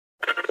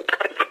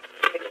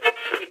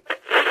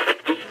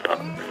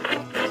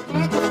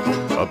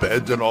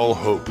Abandon all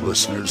hope,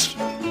 listeners.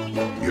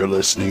 You're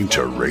listening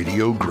to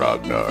Radio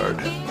Grognard,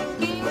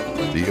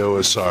 the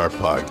OSR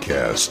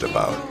podcast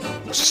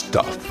about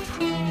stuff,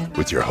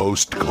 with your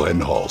host, Glenn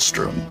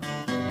Hallstrom.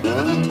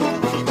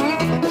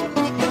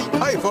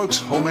 Hi, folks.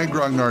 Homemade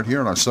Grognard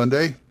here on a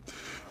Sunday.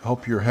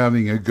 Hope you're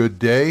having a good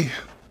day.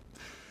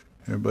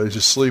 Everybody's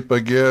asleep, I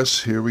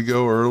guess. Here we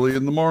go, early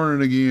in the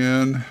morning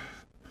again.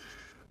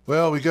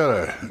 Well, we got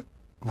a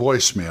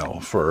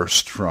voicemail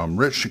first from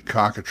Rich at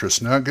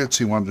Cockatrice Nuggets.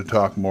 He wanted to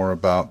talk more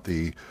about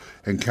the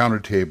encounter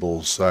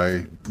tables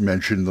I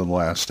mentioned in the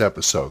last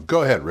episode.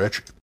 Go ahead,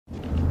 Rich.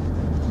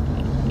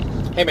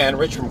 Hey man,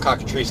 Rich from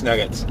Cockatrice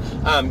Nuggets.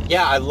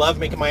 Yeah, I love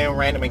making my own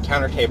random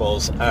encounter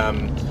tables.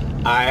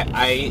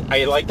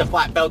 I like the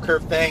flat bell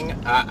curve thing.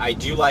 I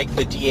do like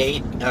the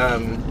D8,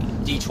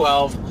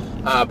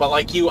 D12, but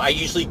like you, I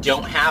usually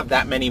don't have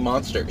that many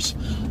monsters.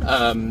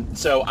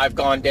 So I've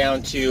gone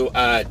down to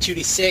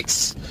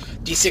 2d6,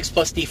 D6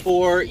 plus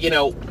D4, you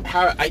know,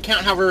 I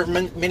count however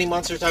many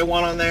monsters I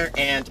want on there,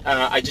 and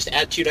I just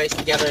add 2 dice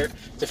together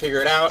to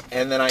figure it out,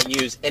 and then I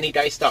use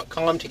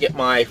anydice.com to get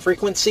my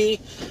frequency,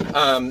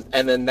 and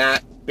then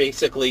that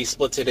basically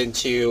splits it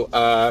into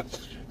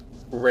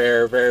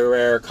rare, very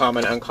rare,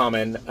 common,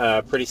 uncommon,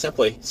 pretty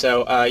simply.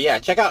 So yeah,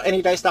 check out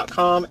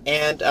anydice.com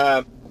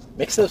and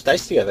mix those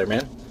dice together,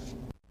 man.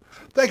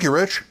 Thank you,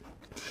 Rich.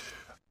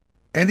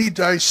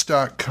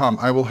 Anydice.com.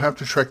 I will have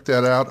to check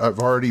that out. I've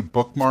already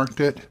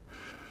bookmarked it.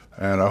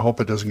 And I hope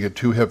it doesn't get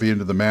too heavy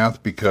into the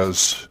math,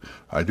 because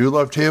I do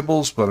love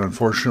tables, but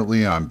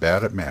unfortunately I'm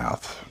bad at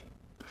math.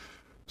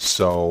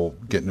 So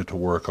getting it to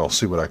work, I'll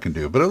see what I can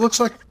do. But it looks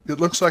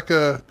like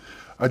a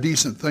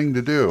decent thing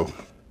to do.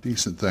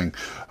 Decent thing.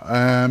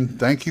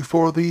 Thank you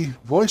for the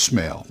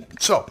voicemail.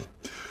 So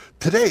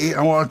today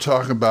I want to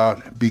talk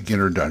about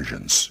beginner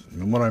dungeons.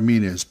 And what I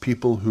mean is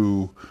people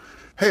who,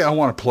 hey, I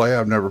want to play.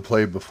 I've never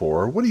played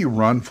before. What do you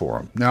run for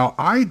them? Now,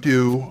 I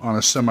do, on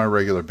a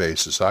semi-regular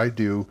basis, I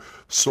do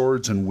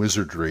Swords and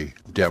Wizardry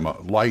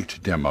light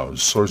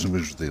demos, Swords and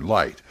Wizardry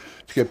light,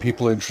 to get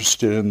people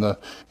interested in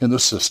the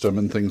system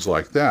and things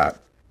like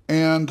that.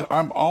 And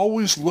I'm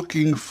always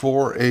looking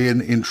for an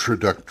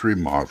introductory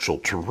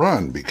module to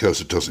run,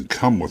 because it doesn't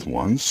come with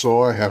one,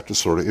 so I have to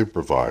sort of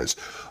improvise.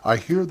 I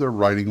hear they're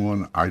writing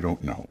one. I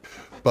don't know.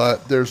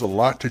 But there's a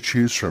lot to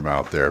choose from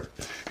out there.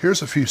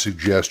 Here's a few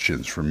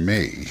suggestions from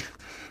me.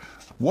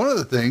 One of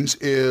the things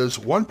is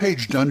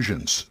one-page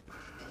dungeons.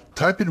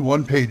 Type in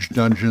one-page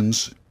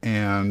dungeons,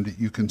 and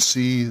you can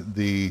see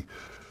the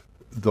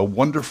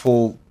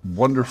wonderful,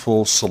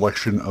 wonderful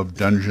selection of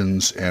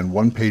dungeons and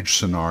one-page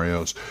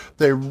scenarios.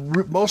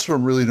 Most of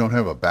them really don't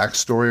have a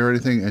backstory or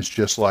anything. It's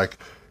just like,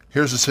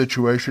 here's the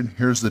situation,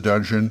 here's the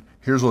dungeon,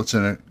 here's what's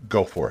in it,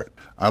 go for it.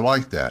 I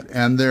like that.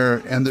 And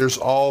there's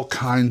all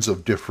kinds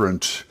of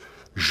different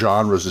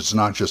genres. It's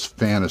not just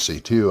fantasy,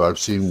 too. I've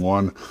seen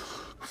one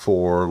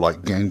for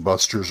like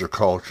Gangbusters or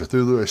Call of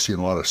Cthulhu. I've seen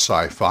a lot of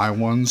sci-fi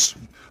ones,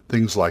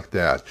 things like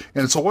that.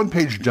 And it's a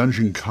one-page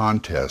dungeon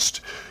contest.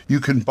 You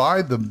can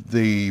buy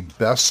the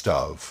best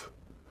of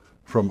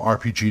from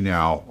RPG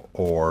Now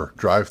or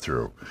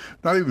Drive-Thru.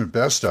 Not even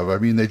best of. I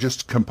mean, they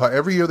just compile.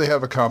 Every year they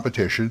have a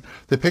competition.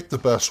 They pick the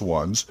best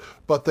ones,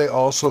 but they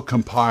also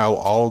compile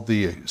all of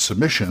the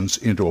submissions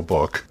into a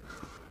book,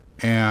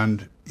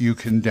 and you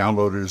can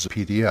download it as a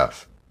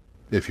PDF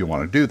if you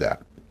want to do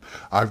that.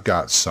 I've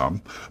got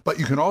some. But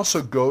you can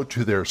also go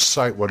to their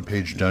site,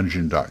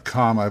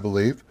 onepagedungeon.com, I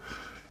believe,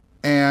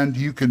 and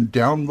you can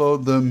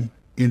download them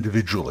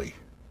individually,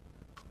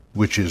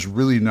 which is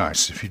really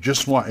nice. If you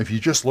just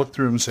look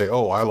through them and say,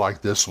 oh, I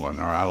like this one,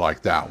 or I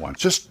like that one,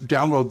 just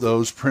download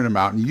those, print them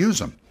out, and use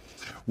them.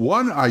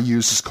 One I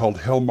use is called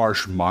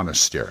Hellmarsh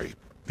Monastery,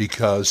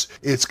 because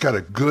it's got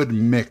a good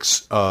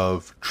mix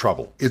of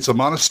trouble. It's a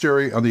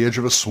monastery on the edge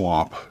of a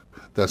swamp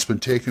that's been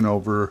taken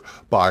over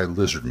by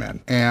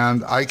lizardmen.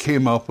 And I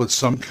came up with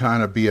some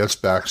kind of BS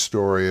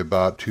backstory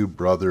about two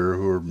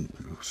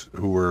brothers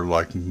who were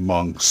like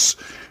monks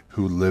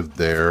who lived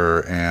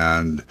there,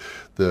 and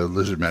the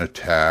lizardmen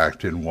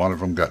attacked, and one of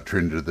them got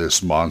turned into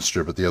this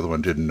monster, but the other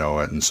one didn't know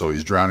it, and so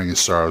he's drowning his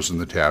sorrows in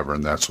the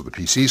tavern. That's where the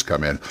PCs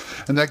come in.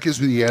 And that gives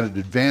me the added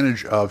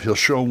advantage of he'll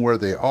show them where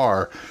they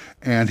are,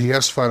 and he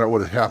has to find out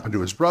what had happened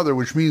to his brother,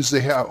 which means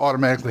they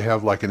automatically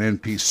have like an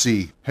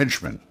NPC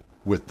henchman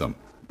with them,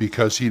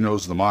 because he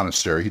knows the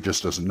monastery. He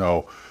just doesn't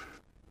know,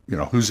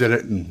 who's in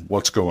it and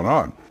what's going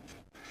on.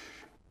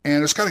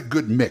 And it's got a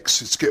good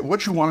mix.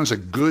 What you want is a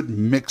good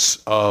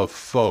mix of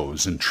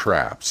foes and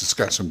traps. It's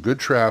got some good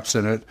traps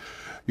in it.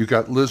 You've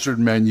got lizard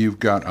men, you've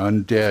got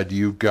undead,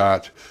 you've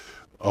got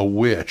a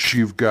witch,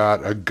 you've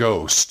got a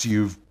ghost,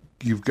 you've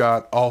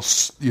got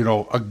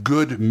a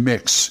good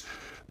mix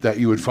that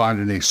you would find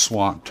in a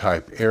swamp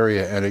type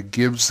area, and it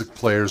gives the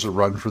players a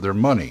run for their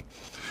money.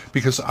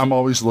 Because I'm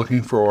always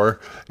looking for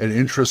an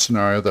interest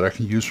scenario that I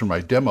can use for my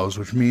demos,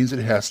 which means it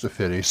has to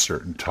fit a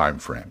certain time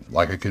frame,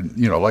 like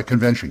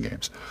convention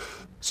games.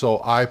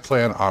 So I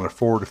plan on a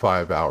 4 to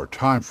 5 hour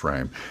time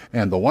frame,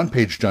 and the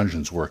one-page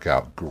dungeons work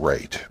out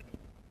great.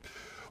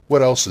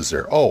 What else is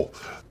there? Oh,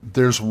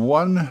 there's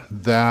one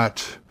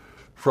that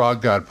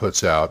Frog God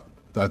puts out.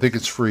 I think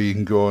it's free. You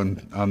can go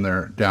on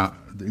their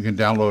you can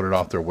download it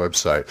off their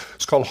website.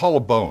 It's called Hollow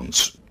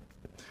Bones.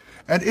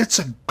 And it's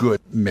a good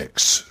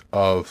mix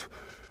of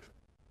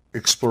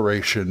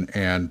exploration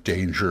and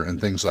danger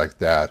and things like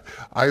that.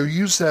 I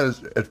used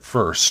that at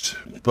first,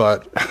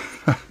 but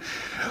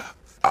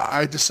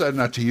I decided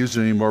not to use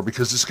it anymore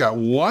because it's got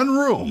one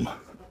room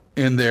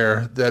in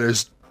there that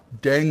is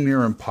dang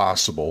near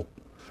impossible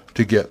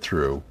to get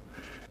through.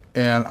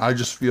 And I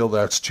just feel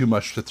that's too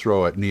much to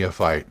throw at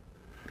neophyte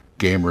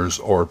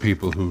gamers or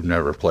people who've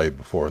never played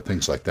before,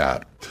 things like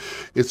that.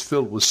 It's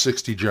filled with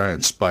 60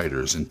 giant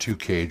spiders in 2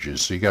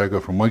 cages. So you got to go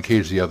from one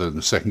cage to the other, and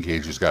the second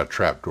cage has got a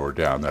trapdoor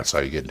down. That's how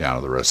you get down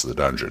to the rest of the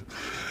dungeon.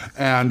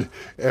 And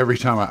every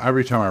time I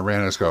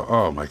ran, I just go,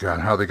 oh my God,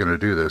 how are they going to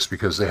do this?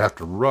 Because they have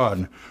to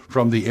run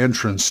from the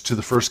entrance to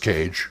the first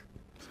cage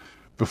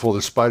before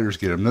the spiders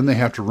get them. Then they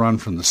have to run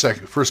from the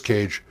first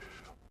cage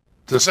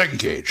to the second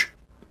cage.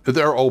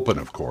 They're open,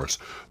 of course,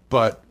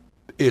 but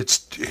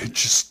it's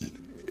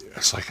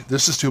like,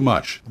 this is too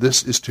much.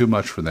 This is too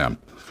much for them.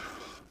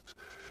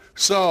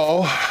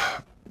 So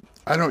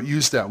I don't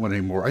use that one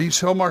anymore. I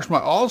use Hellmarsh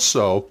Monster.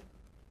 Also,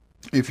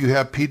 if you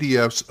have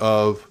PDFs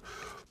of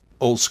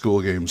old school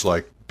games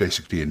like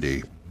Basic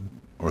D&D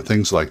or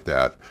things like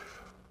that,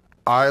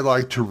 I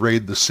like to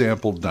raid the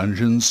sample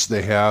dungeons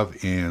they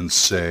have in,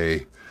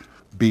 say,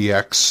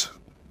 BX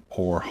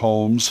or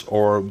Holmes,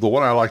 or the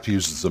one I like to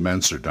use is the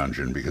Menser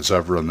dungeon because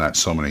I've run that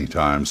so many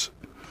times,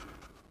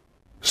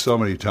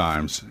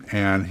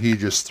 and he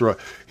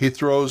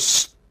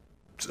throws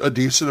a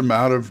decent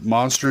amount of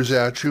monsters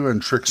at you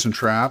and tricks and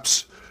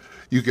traps.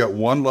 You get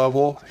one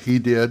level, he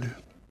did.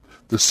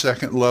 The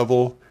second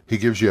level, he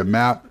gives you a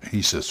map,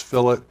 he says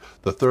fill it.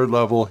 The third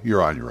level,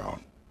 you're on your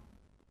own.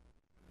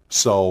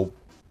 So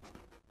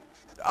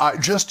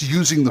just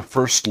using the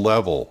first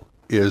level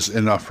is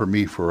enough for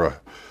me for a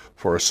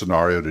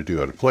scenario to do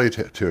a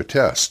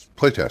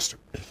playtest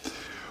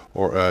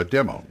or a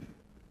demo.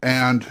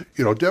 And,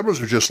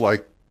 demos are just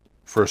like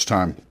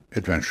first-time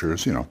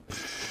adventurers,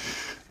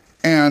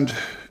 And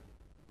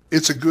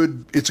it's a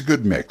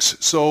good mix.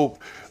 So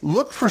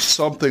look for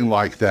something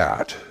like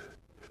that.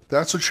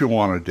 That's what you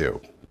want to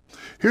do.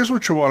 Here's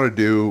what you want to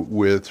do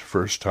with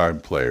first-time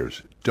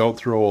players. Don't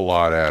throw a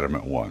lot at them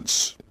at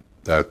once.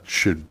 That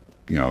should,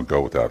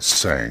 go without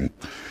saying.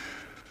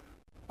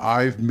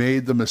 I've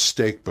made the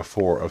mistake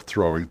before of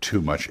throwing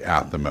too much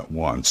at them at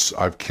once.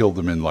 I've killed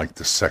them in like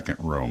the second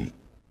room.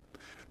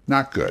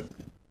 Not good.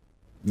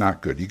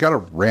 Not good. You got to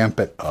ramp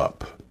it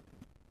up.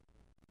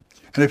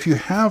 And if you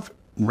have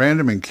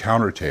random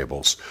encounter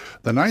tables,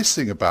 the nice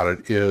thing about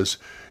it is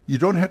you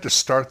don't have to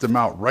start them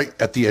out right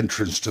at the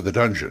entrance to the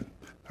dungeon.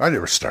 I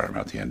never start them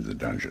at the end of the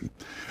dungeon.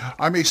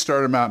 I may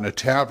start them out in a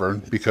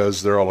tavern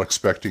because they're all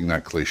expecting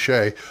that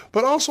cliche,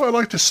 but also I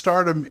like to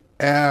start them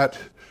at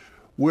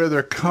where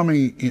they're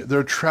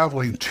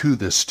traveling to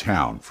this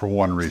town for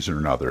one reason or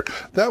another.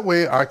 That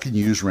way I can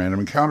use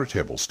random encounter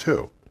tables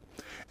too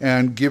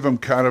and give them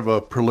kind of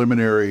a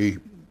preliminary,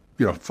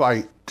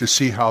 fight to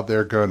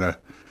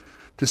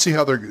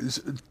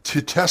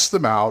test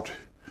them out,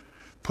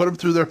 put them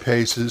through their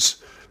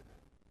paces,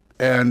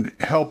 and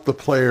help the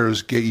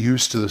players get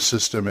used to the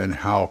system and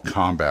how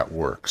combat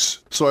works.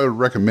 So I would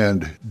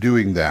recommend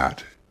doing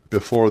that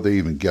before they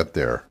even get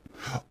there.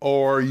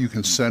 Or you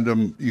can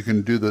you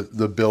can do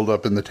the build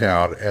up in the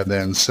town and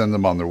then send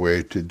them on their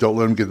way don't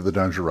let them get to the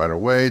dungeon right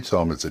away,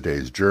 tell them it's a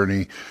day's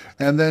journey,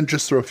 and then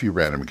just throw a few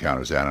random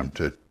encounters at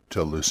them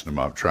to loosen them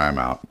up, try them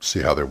out, see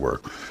how they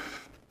work.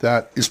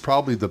 That is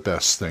probably the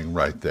best thing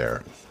right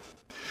there.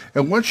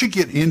 And once you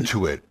get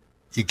into it,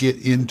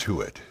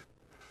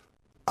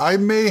 I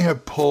may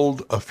have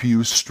pulled a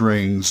few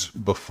strings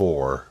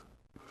before,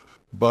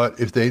 but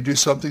if they do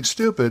something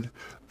stupid,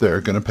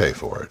 they're going to pay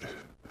for it.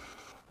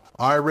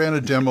 I ran a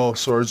demo of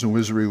Swords and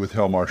Wizardry with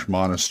Hellmarsh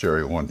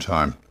Monastery one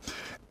time,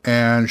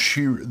 and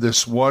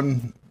this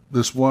one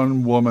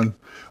woman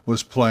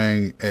was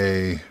playing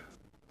a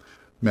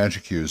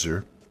magic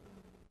user,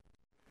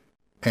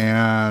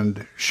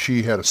 and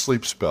she had a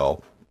sleep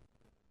spell,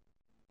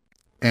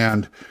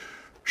 and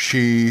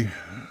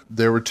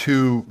there were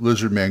 2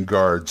 Lizardman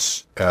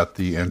guards at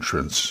the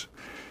entrance.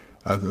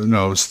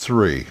 No, it was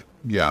 3.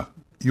 Yeah.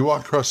 You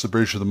walk across the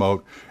bridge of the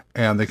moat,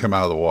 and they come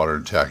out of the water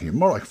and attack you.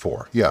 More like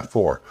 4. Yeah,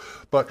 4.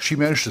 But she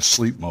managed to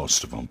sleep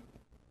most of them.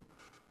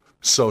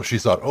 So she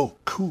thought, oh,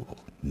 cool,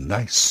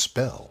 nice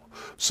spell.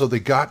 So they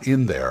got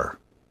in there,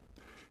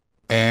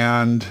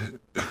 and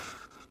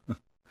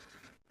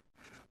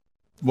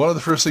one of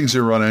the first things they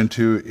run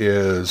into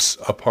is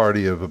a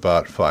party of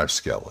about 5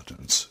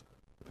 skeletons.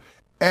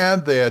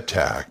 And they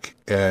attack.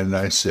 And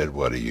I said,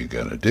 what are you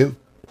going to do?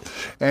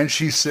 And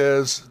she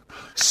says,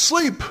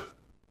 sleep.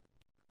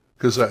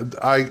 Because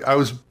I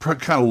was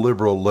kind of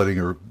liberal letting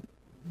her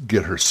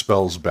get her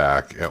spells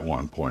back at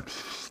one point.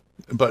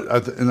 But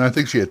I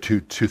think she had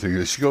two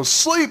things. She goes,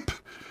 sleep.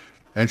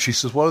 And she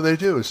says, what do they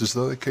do? It's as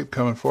though they keep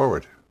coming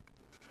forward.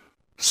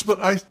 But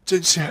I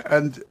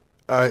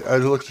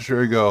looked at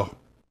her and go,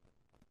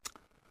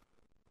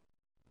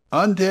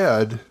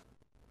 Undead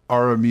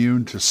are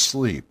immune to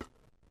sleep.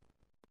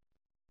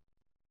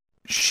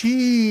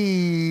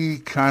 She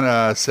kind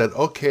of said,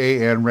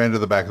 okay, and ran to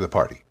the back of the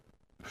party.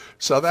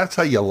 So that's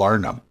how you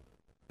learn them.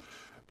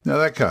 Now,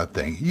 that kind of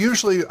thing.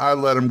 Usually I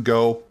let them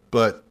go,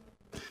 but,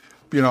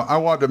 I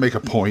wanted to make a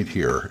point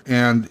here.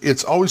 And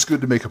it's always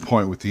good to make a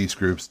point with these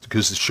groups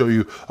because to show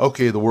you,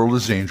 okay, the world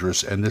is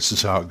dangerous and this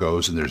is how it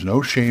goes and there's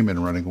no shame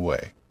in running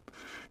away.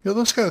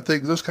 Those kind of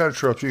things, those kind of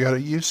tropes, you got to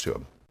get used to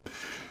them.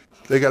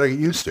 They got to get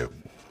used to.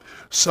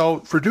 So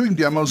for doing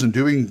demos and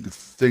doing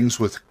things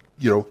with,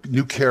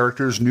 new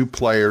characters, new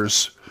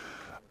players,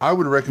 I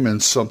would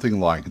recommend something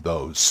like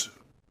those.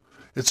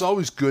 It's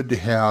always good to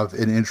have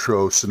an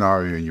intro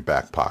scenario in your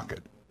back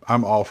pocket.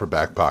 I'm all for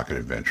back pocket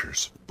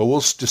adventures, but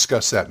we'll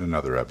discuss that in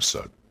another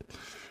episode.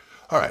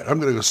 All right, I'm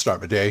going to go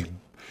start my day.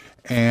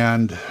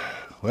 And,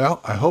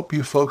 well, I hope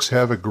you folks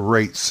have a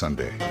great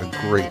Sunday, a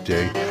great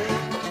day.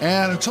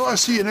 And until I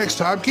see you next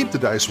time, keep the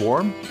dice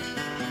warm.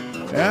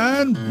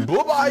 And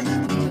bye-bye.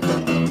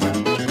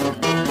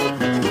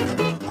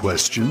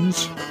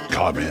 Questions?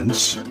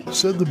 Comments?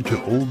 Send them to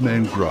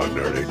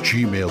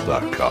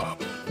oldmangrognard@gmail.com.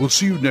 We'll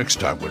see you next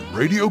time when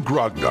Radio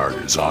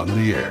Grognard is on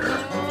the air.